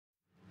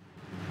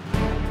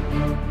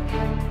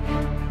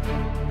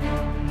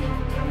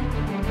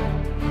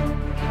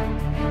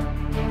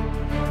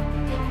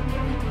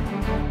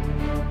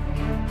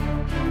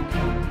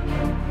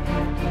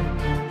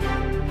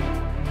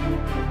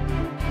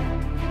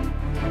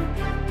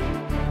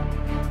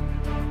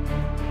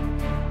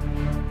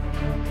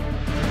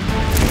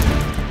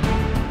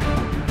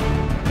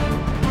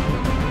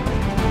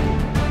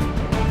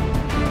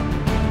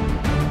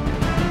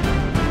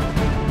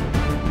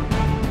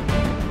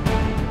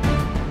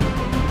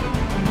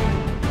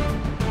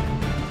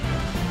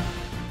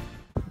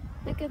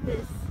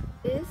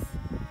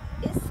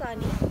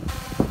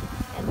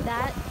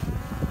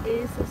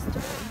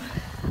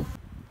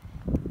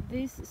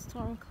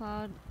storm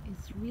cloud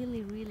is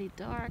really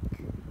dark.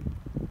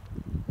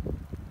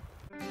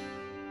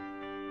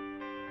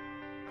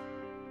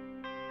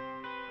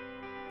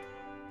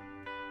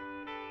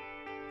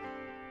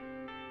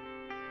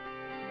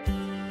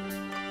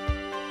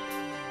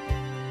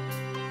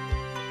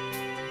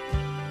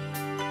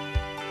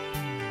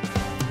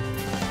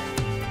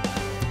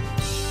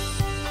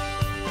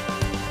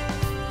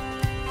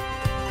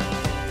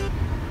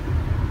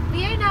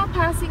 We are now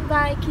passing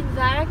by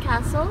Doonagore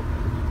Castle,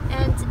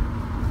 and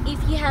if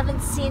you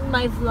haven't seen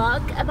my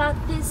vlog about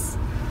this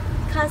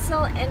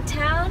castle and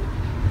town,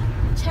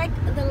 check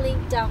the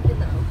link down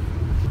below.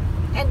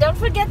 And don't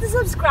forget to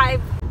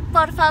subscribe,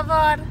 por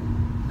favor.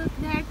 Look,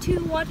 there are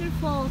two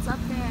waterfalls up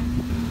there.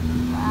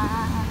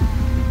 Wow.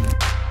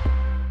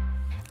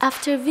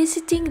 After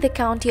visiting the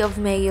county of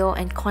Mayo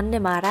and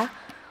Connemara,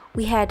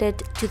 we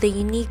headed to the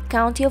unique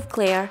county of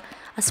Clare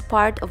as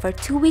part of our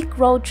 2-week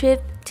road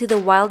trip to the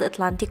Wild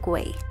Atlantic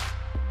Way.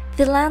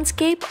 The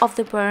landscape of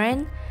the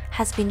Burren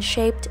has been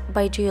shaped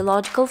by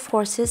geological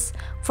forces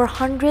for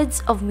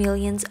hundreds of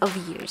millions of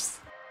years.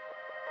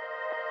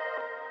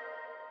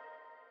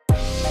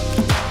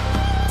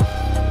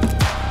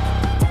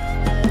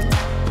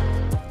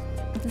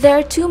 There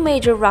are two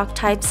major rock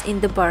types in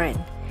the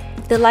Burren: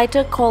 the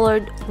lighter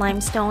colored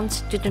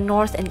limestones to the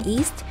north and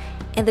east,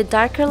 and the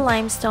darker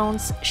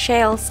limestones,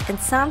 shales, and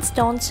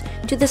sandstones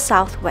to the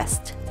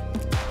southwest.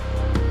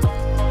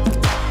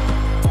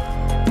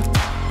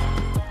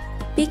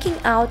 Peeking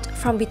out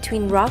from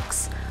between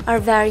rocks are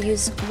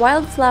various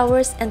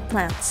wildflowers and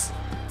plants.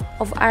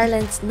 Of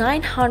Ireland's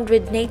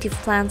 900 native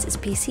plant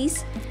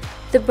species,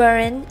 the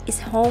Burren is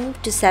home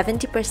to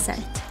 70%.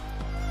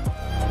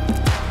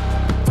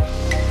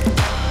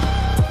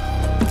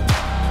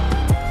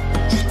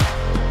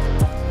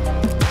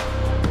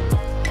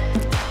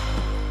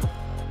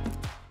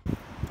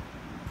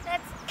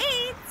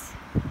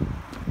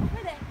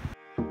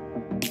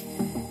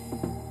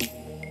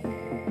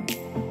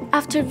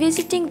 After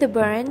visiting the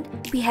Burren,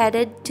 we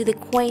headed to the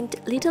quaint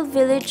little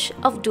village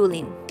of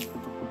Doolin.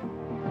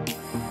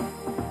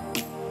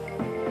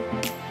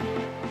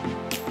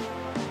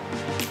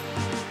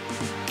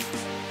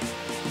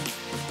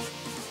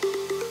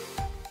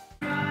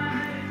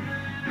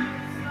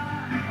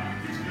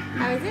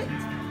 How is it?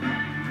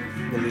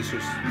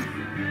 Delicious.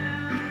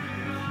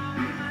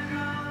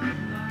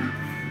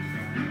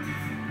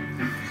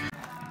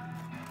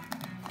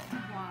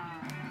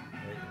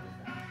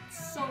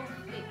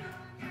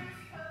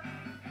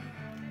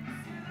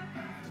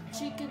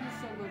 Chicken is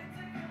so good.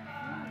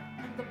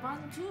 And the bun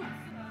too.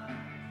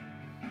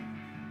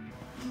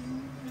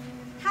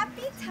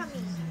 Happy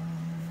tummy.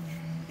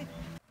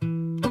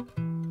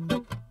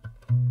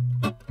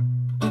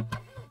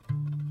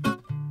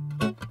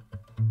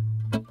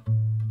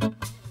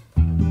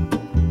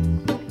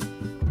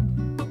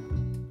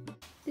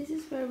 This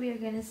is where we are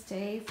gonna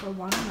stay for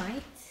one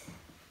night.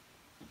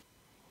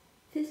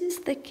 This is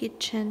the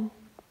kitchen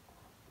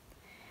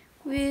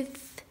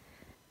with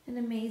an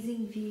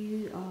amazing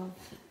view of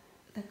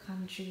the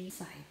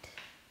countryside.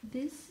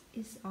 This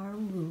is our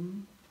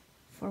room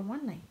for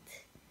one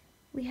night.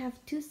 We have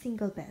 2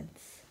 single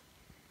beds,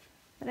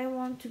 but I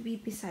want to be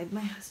beside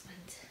my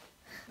husband.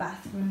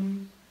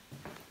 Bathroom.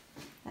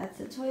 That's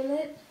the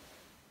toilet.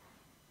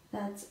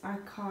 That's our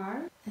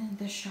car and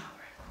the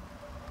shower.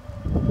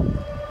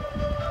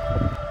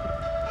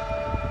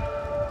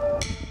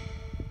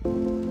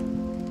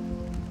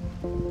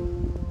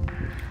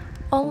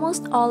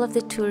 Almost all of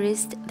the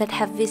tourists that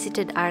have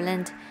visited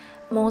Ireland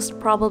most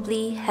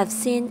probably have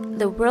seen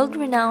the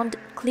world-renowned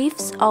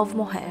Cliffs of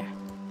Moher.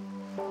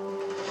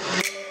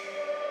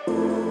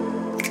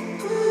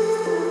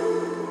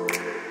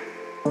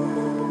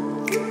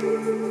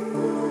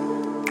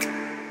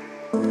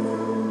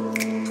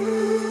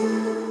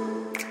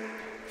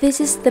 This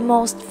is the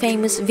most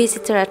famous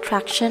visitor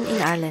attraction in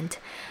Ireland,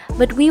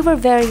 but we were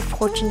very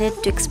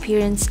fortunate to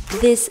experience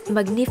this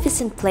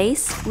magnificent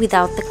place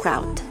without the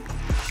crowd.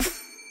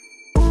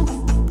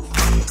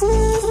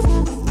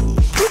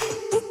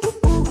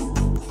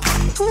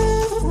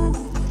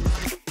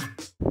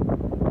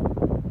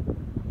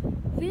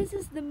 This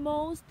is the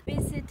most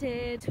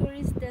visited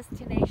tourist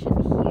destination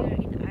here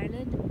in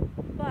Ireland,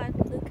 but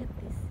look at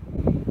this.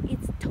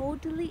 It's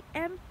totally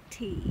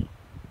empty.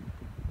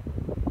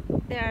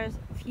 There are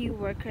a few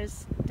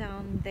workers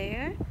down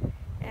there,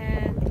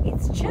 and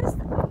it's just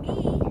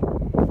me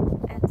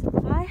and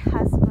my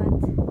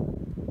husband.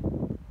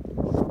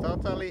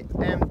 Totally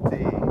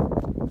empty.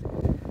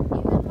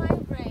 Even my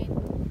brain.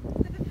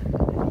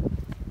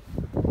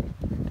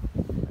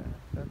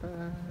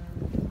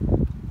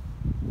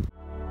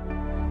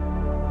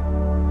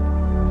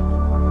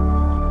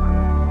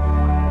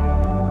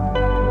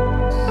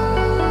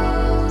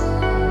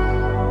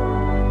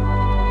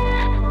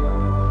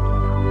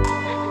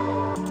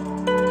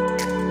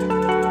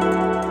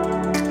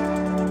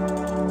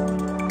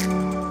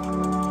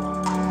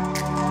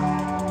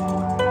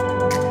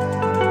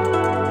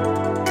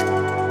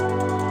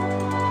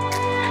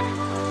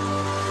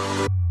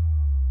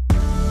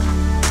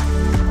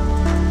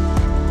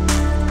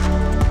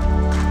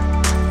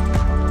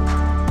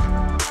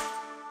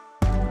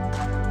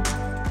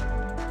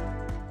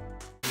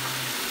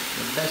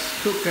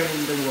 best cooker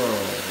in the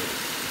world.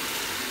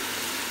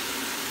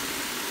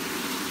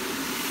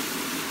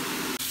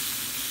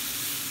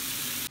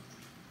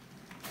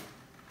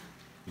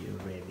 You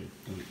ready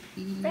to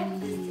eat?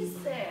 Breakfast is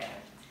there.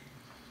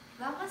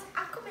 Vamos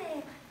a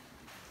comer.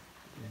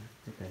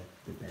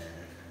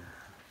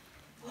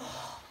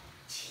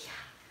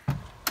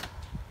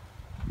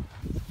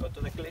 Go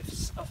to the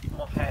Cliffs of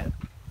Moher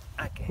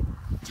again.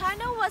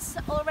 Chano was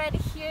already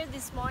here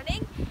this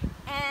morning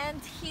and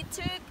he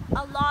took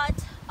a lot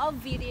of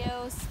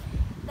videos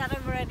that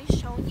I've already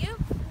shown you.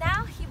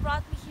 Now he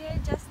brought me here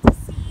just to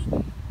see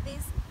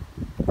this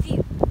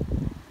view.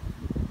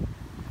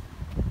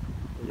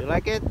 Did you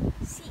like it?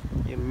 See.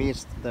 You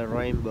missed the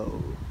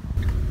rainbow.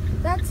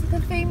 That's the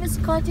famous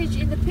cottage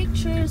in the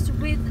pictures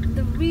with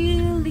the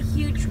really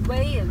huge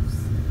waves.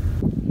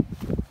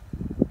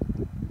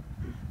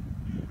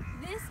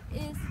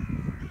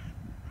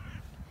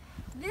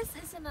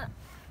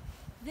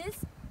 This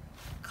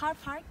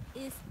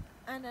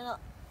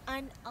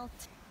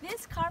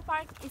car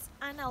park is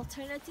an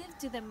alternative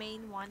to the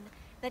main one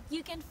that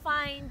you can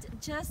find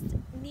just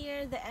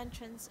near the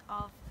entrance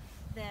of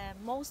the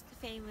most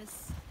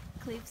famous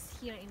cliffs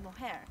here in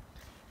Moher.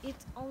 It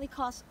only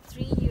costs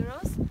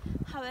 €3.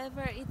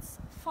 However, it's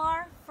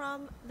far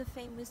from the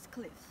famous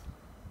cliff,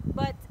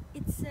 but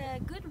it's a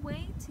good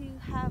way to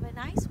have a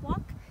nice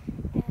walk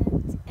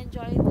and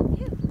enjoy the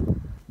view.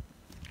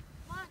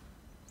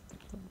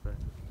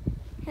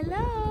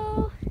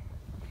 Hello!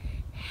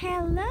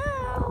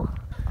 Hello!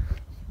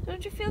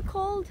 Don't you feel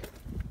cold?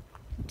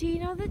 Do you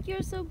know that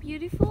you're so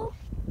beautiful?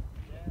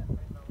 Yeah, I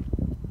know.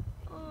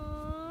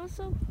 Oh,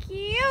 so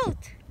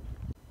cute!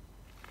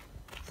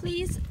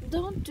 Please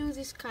don't do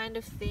this kind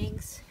of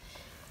things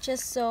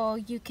just so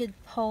you could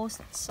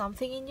post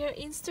something in your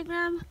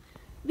Instagram,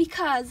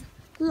 because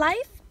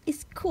life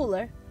is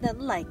cooler than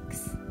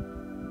likes.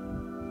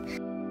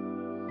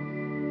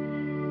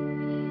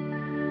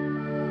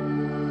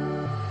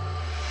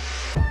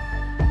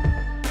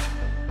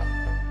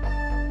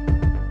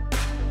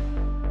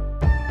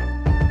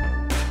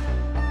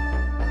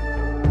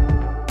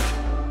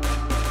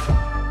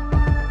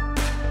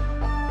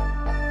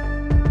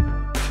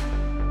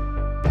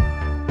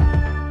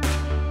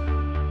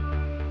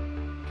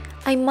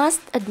 I must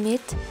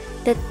admit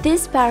that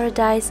this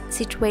paradise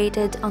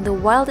situated on the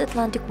wild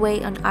Atlantic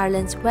Way on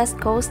Ireland's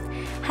west coast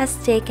has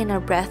taken our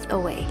breath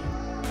away.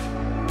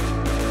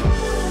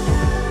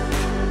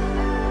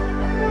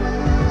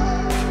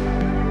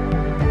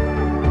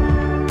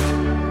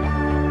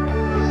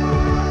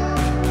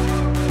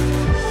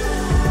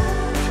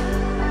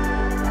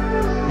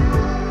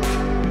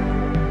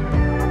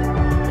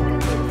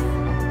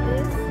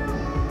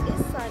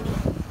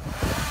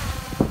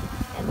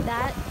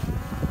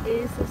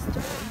 Is a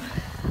storm.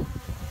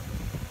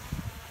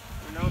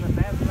 You know the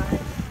bad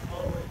life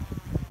always.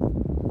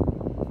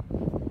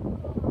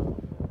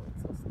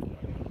 It's so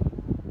scary.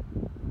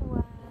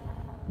 Wow.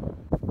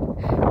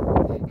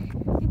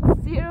 It's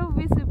zero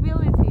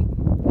visibility.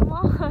 Come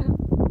on.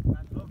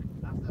 But look,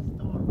 that's the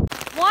storm.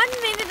 1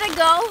 minute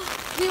ago,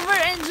 we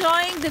were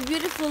enjoying the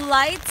beautiful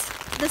light,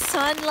 the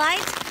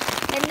sunlight,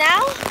 and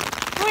now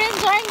we're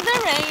enjoying the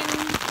rain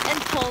and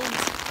cold.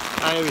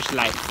 Irish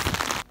life.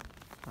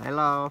 I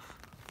love.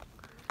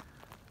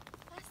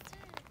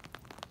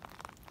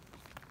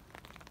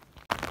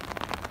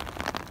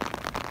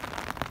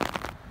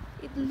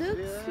 It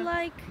looks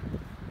like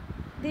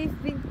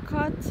they've been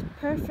cut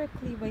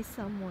perfectly by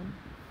someone.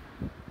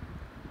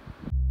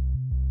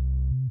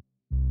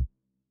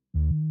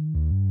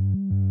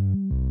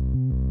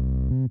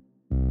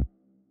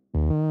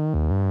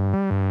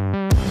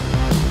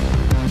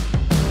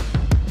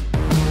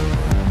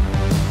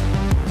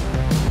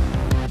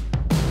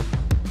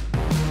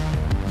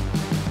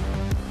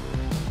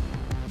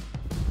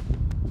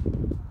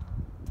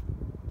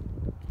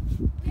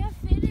 We have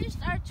finished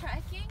our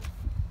trekking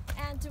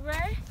and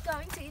we're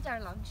going to eat our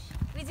lunch.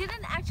 We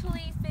didn't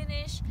actually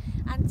finish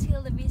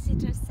until the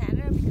visitor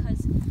center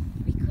because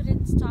we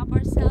couldn't stop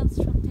ourselves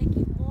from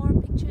taking more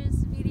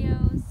pictures,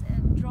 videos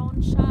and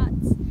drone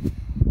shots,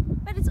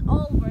 but it's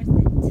all worth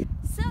it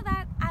so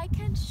that I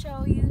can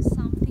show you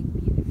something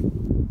beautiful.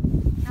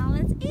 Now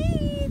let's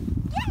eat!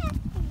 Yay!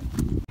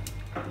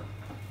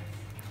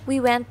 We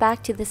went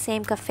back to the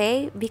same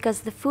cafe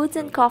because the foods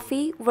and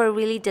coffee were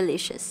really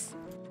delicious.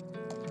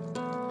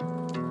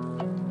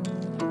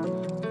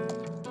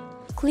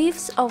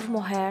 Cliffs of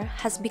Moher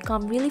has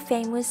become really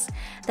famous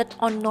that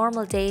on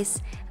normal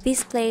days,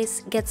 this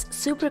place gets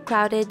super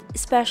crowded,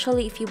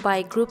 especially if you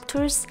buy group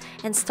tours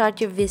and start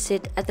your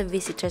visit at the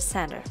visitor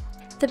center.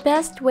 The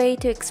best way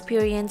to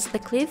experience the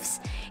cliffs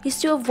is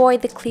to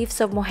avoid the Cliffs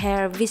of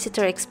Moher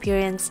visitor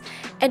experience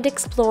and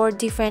explore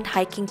different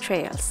hiking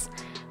trails.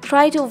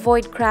 Try to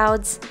avoid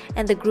crowds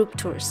and the group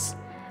tours,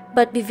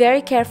 but be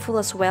very careful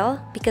as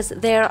well because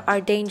there are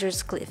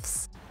dangerous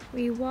cliffs.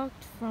 We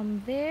walked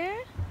from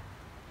there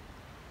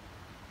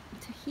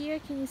to here.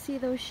 Can you see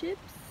those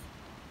ships?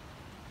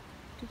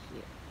 To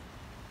here.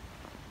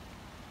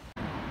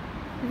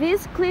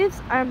 These cliffs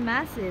are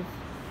massive.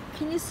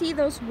 Can you see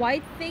those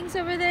white things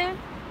over there?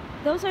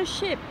 Those are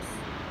ships.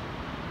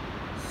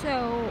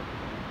 So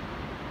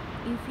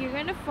if you're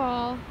gonna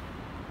fall,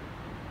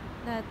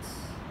 that's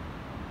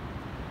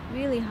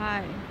really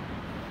high.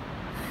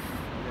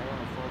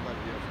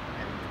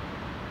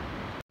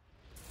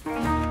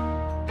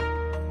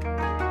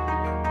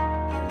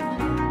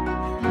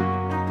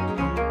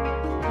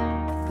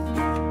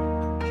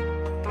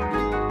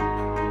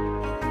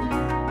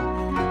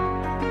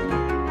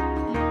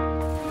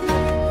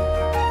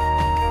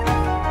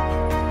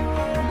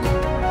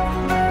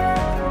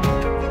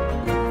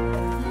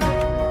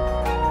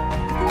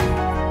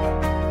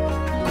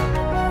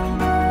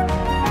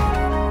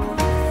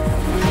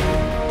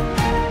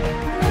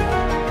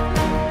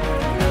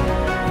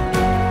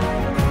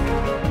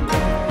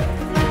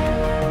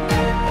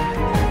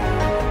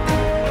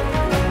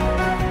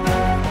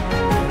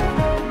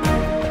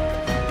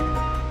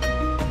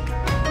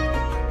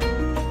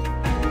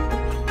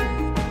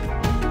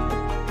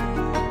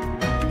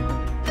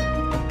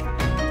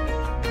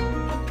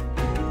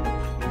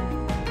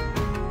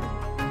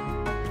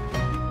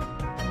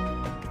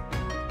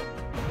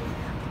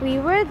 We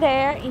were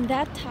there in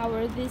that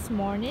tower this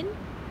morning,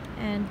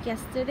 and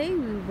yesterday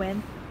we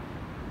went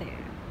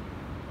there.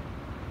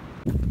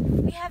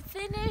 We have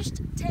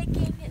finished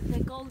taking the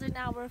golden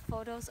hour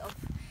photos of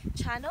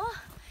Channel,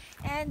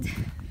 and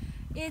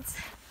it's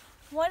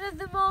one of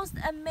the most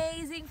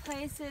amazing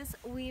places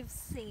we've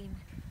seen.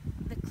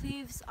 The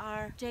cliffs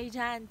are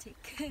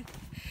gigantic.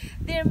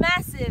 They're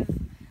massive.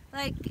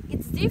 Like,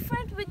 it's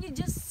different when you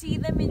just see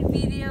them in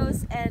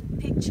videos and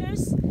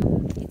pictures.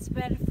 It's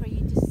better for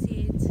you to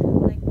see it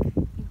like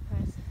in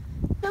person.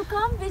 So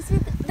come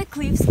visit the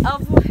Cliffs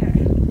of Moher.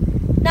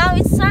 Now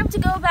it's time to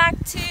go back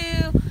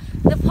to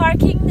the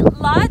parking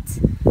lot,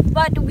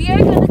 but we are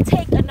gonna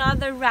take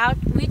another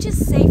route which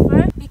is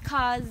safer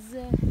because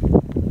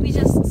we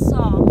just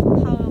saw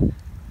how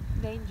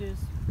dangerous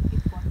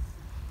it was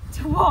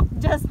to walk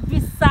just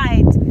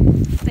beside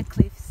the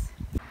cliffs.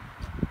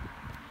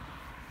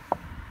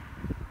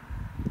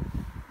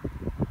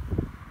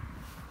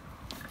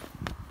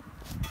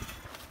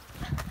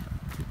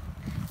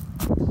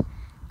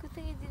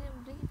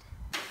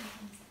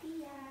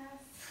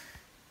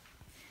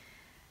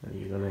 Are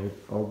you gonna eat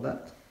all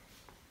that?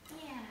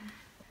 Yeah.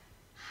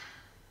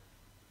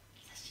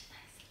 Such a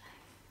nice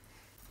life.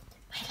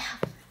 My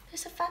love,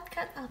 there's a fat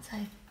cat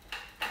outside.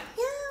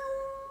 Meow.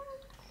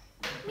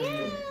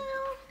 Meow.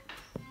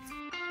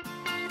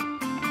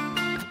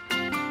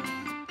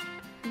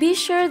 Be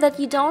sure that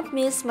you don't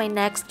miss my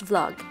next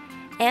vlog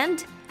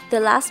and the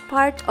last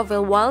part of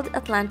a Wild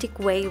Atlantic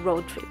Way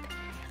road trip.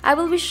 I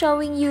will be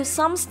showing you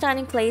some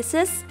stunning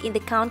places in the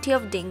county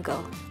of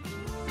Donegal.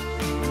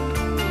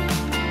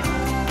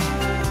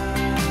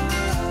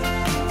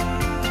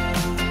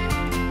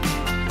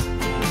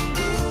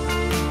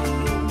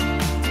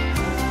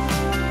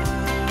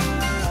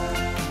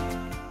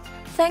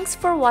 Thanks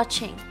for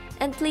watching,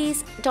 and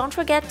please don't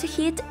forget to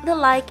hit the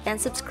like and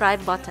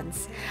subscribe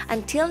buttons.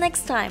 Until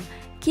next time,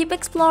 keep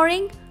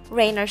exploring,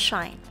 rain or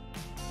shine.